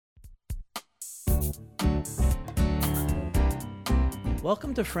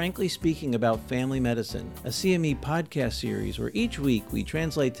Welcome to Frankly Speaking About Family Medicine, a CME podcast series where each week we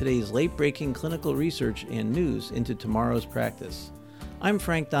translate today's late-breaking clinical research and news into tomorrow's practice. I'm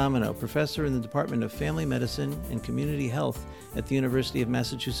Frank Domino, professor in the Department of Family Medicine and Community Health at the University of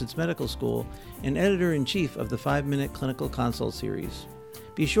Massachusetts Medical School and editor-in-chief of the 5-Minute Clinical Consult series.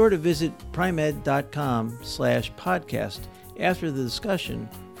 Be sure to visit primed.com/podcast after the discussion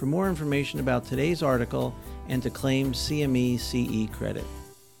for more information about today's article and to claim CME CE credit.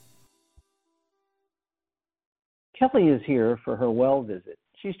 Kelly is here for her well visit.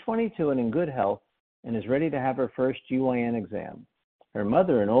 She's 22 and in good health and is ready to have her first GYN exam. Her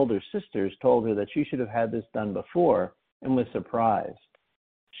mother and older sisters told her that she should have had this done before and was surprised.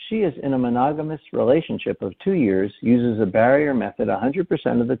 She is in a monogamous relationship of 2 years, uses a barrier method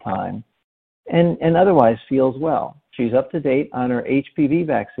 100% of the time, and otherwise feels well. She's up to date on her HPV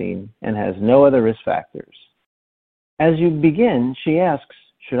vaccine and has no other risk factors. As you begin, she asks,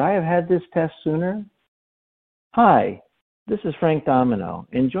 should I have had this test sooner? Hi, this is Frank Domino,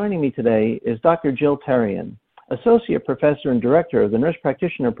 and joining me today is Dr. Jill Terrian, Associate Professor and Director of the Nurse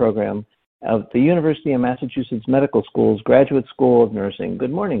Practitioner Program of the University of Massachusetts Medical School's Graduate School of Nursing.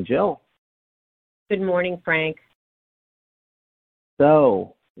 Good morning, Jill. Good morning, Frank.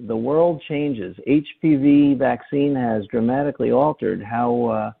 So, the world changes. HPV vaccine has dramatically altered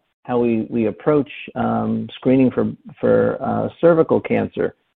how we approach screening for cervical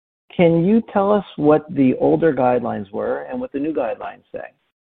cancer. Can you tell us what the older guidelines were and what the new guidelines say?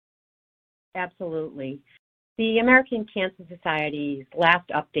 Absolutely. The American Cancer Society's last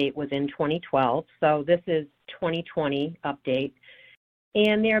update was in 2012, so this is 2020 update.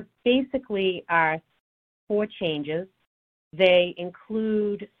 And there basically are 4 changes. They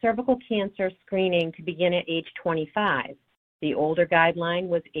include cervical cancer screening to begin at age 25. The older guideline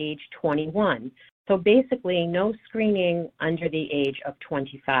was age 21. So basically no screening under the age of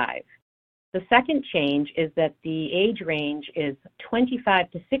 25. The second change is that the age range is 25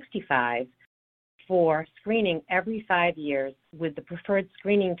 to 65 for screening every 5 years with the preferred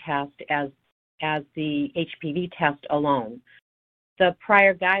screening test as the HPV test alone. The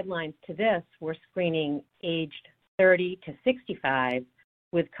prior guidelines to this were screening aged 30 to 65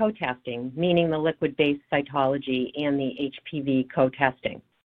 with co-testing, meaning the liquid-based cytology and the HPV co-testing.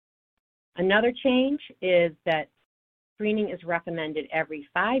 Another change is that screening is recommended every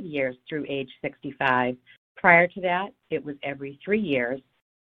 5 years through age 65. Prior to that, it was every 3 years.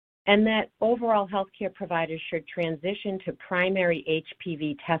 And that overall healthcare providers should transition to primary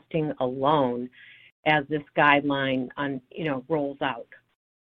HPV testing alone as this guideline rolls out.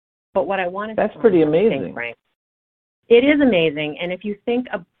 But what I want to That's pretty amazing. Frank, it is amazing, and if you think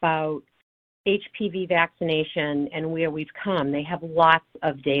about HPV vaccination and where we've come, they have lots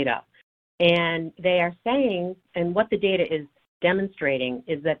of data. And they are saying, and what the data is demonstrating,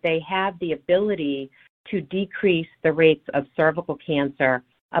 is that they have the ability to decrease the rates of cervical cancer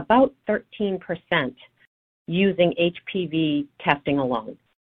about 13% using HPV testing alone.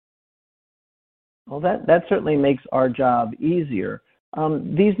 Well, that certainly makes our job easier.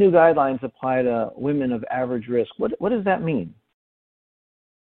 These new guidelines apply to women of average risk. What does that mean?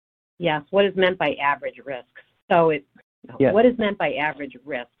 Yes, what is meant by average risk? What is meant by average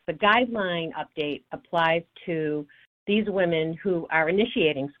risk? The guideline update applies to these women who are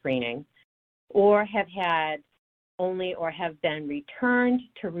initiating screening or have had only or have been returned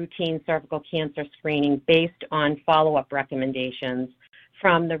to routine cervical cancer screening based on follow-up recommendations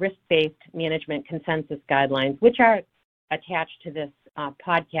from the risk-based management consensus guidelines, which are attached to this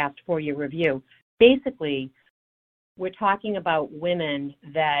podcast for your review. Basically, we're talking about women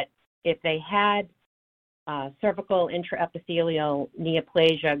that if they had cervical intraepithelial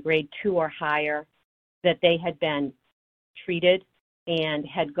neoplasia grade 2 or higher, that they had been treated and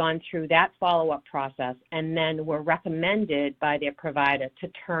had gone through that follow-up process and then were recommended by their provider to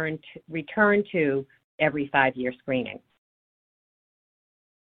return to every 5-year screening.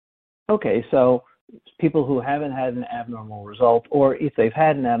 Okay, so people who haven't had an abnormal result, or if they've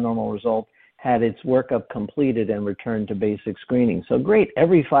had an abnormal result, had its workup completed and returned to basic screening. So great,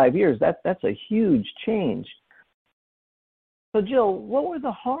 every 5 years, that's a huge change. So Jill, what were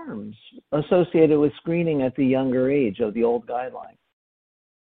the harms associated with screening at the younger age of the old guideline?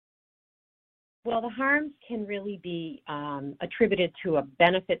 Well, the harms can really be attributed to a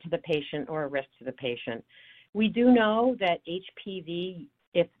benefit to the patient or a risk to the patient. We do know that HPV,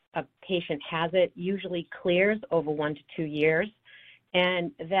 if a patient has it, usually clears over 1 to 2 years,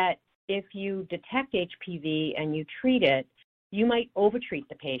 and that if you detect HPV and you treat it, you might overtreat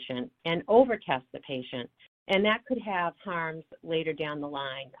the patient and overtest the patient, and that could have harms later down the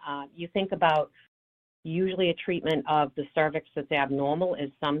line. You think about Usually a treatment of the cervix that's abnormal is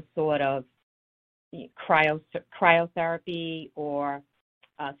some sort of cryotherapy or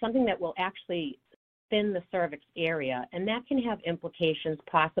something that will actually thin the cervix area, and that can have implications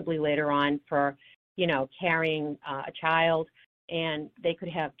possibly later on for, carrying a child, and they could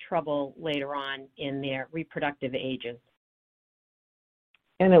have trouble later on in their reproductive ages.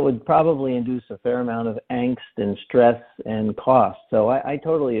 And it would probably induce a fair amount of angst and stress and cost. So I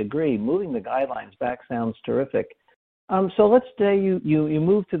totally agree. Moving the guidelines back sounds terrific. So let's say you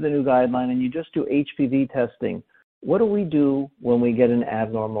move to the new guideline and you just do HPV testing. What do we do when we get an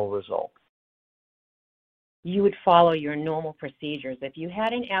abnormal result? You would follow your normal procedures. If you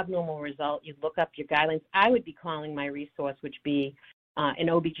had an abnormal result, you'd look up your guidelines. I would be calling my resource, which would be an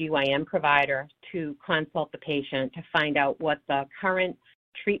OBGYN provider, to consult the patient to find out what the current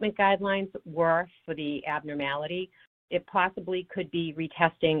treatment guidelines were for the abnormality. It possibly could be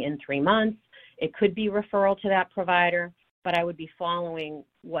retesting in 3 months. It could be referral to that provider, but I would be following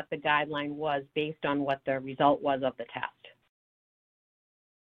what the guideline was based on what the result was of the test.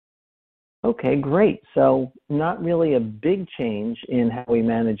 Okay, great. So not really a big change in how we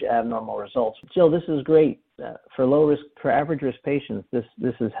manage abnormal results. Jill, this is great. For average risk patients, this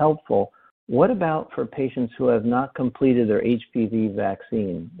is helpful. What about for patients who have not completed their HPV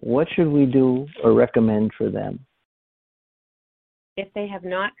vaccine? What should we do or recommend for them? If they have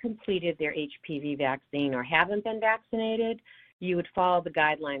not completed their HPV vaccine or haven't been vaccinated, you would follow the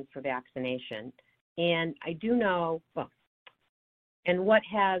guidelines for vaccination. And I do know, and what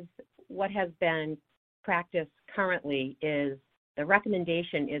has been practiced currently is the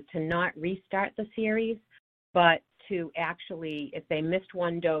recommendation is to not restart the series, but to actually, if they missed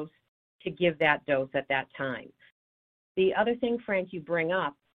one dose, to give that dose at that time. The other thing, Frank, you bring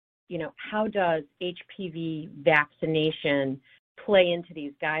up, how does HPV vaccination play into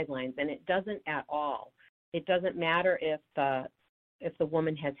these guidelines? And it doesn't at all. It doesn't matter if the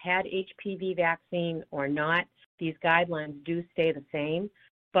woman has had HPV vaccine or not. These guidelines do stay the same.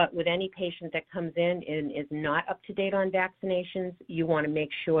 But with any patient that comes in and is not up to date on vaccinations, you want to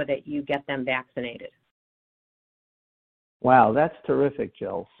make sure that you get them vaccinated. Wow, that's terrific,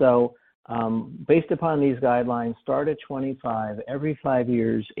 Jill. So based upon these guidelines, start at 25, every 5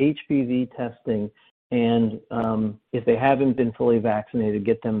 years, HPV testing, and if they haven't been fully vaccinated,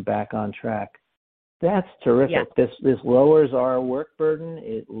 get them back on track. That's terrific. Yes. This lowers our work burden.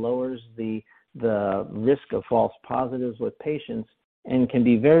 It lowers the risk of false positives with patients and can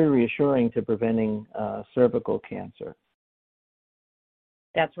be very reassuring to preventing cervical cancer.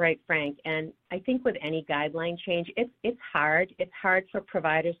 That's right, Frank. And I think with any guideline change, it's hard. It's hard for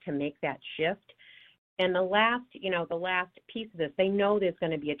providers to make that shift. And the last piece of this, they know there's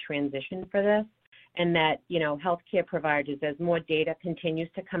going to be a transition for this, and that, healthcare providers, as more data continues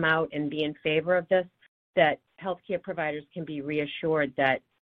to come out and be in favor of this, that healthcare providers can be reassured that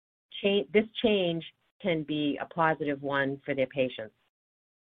this change can be a positive one for their patients.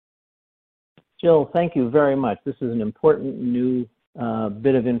 Jill, thank you very much. This is an important new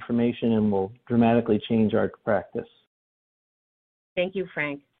bit of information and will dramatically change our practice. Thank you,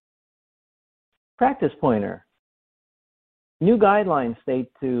 Frank. Practice pointer. New guidelines state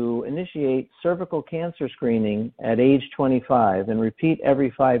to initiate cervical cancer screening at age 25 and repeat every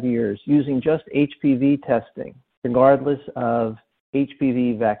 5 years using just HPV testing, regardless of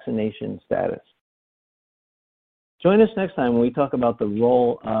HPV vaccination status. Join us next time when we talk about the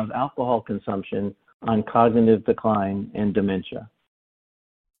role of alcohol consumption on cognitive decline and dementia.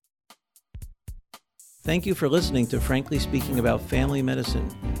 Thank you for listening to Frankly Speaking About Family Medicine,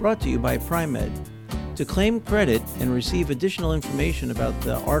 brought to you by Pri-Med. To claim credit and receive additional information about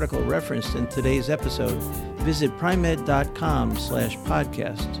the article referenced in today's episode, visit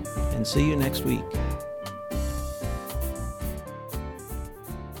primed.com/podcast, and see you next week.